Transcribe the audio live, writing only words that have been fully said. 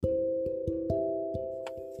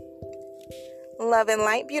Love and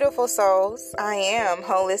light, beautiful souls. I am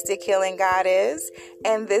Holistic Healing Goddess,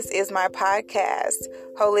 and this is my podcast,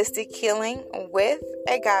 Holistic Healing with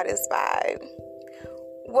a Goddess Vibe.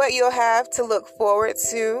 What you'll have to look forward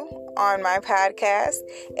to on my podcast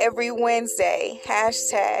every Wednesday,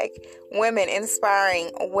 hashtag Women Inspiring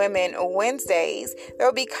Women Wednesdays.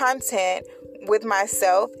 There'll be content with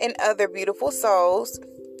myself and other beautiful souls,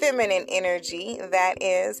 feminine energy,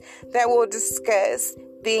 that will discuss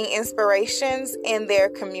being inspirations in their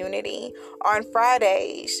community. On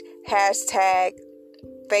Fridays, hashtag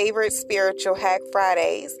Favorite Spiritual Hack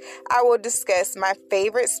Fridays, I will discuss my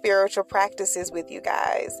favorite spiritual practices with you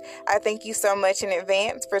guys. I thank you so much in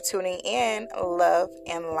advance for tuning in. Love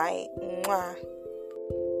and light. Mwah.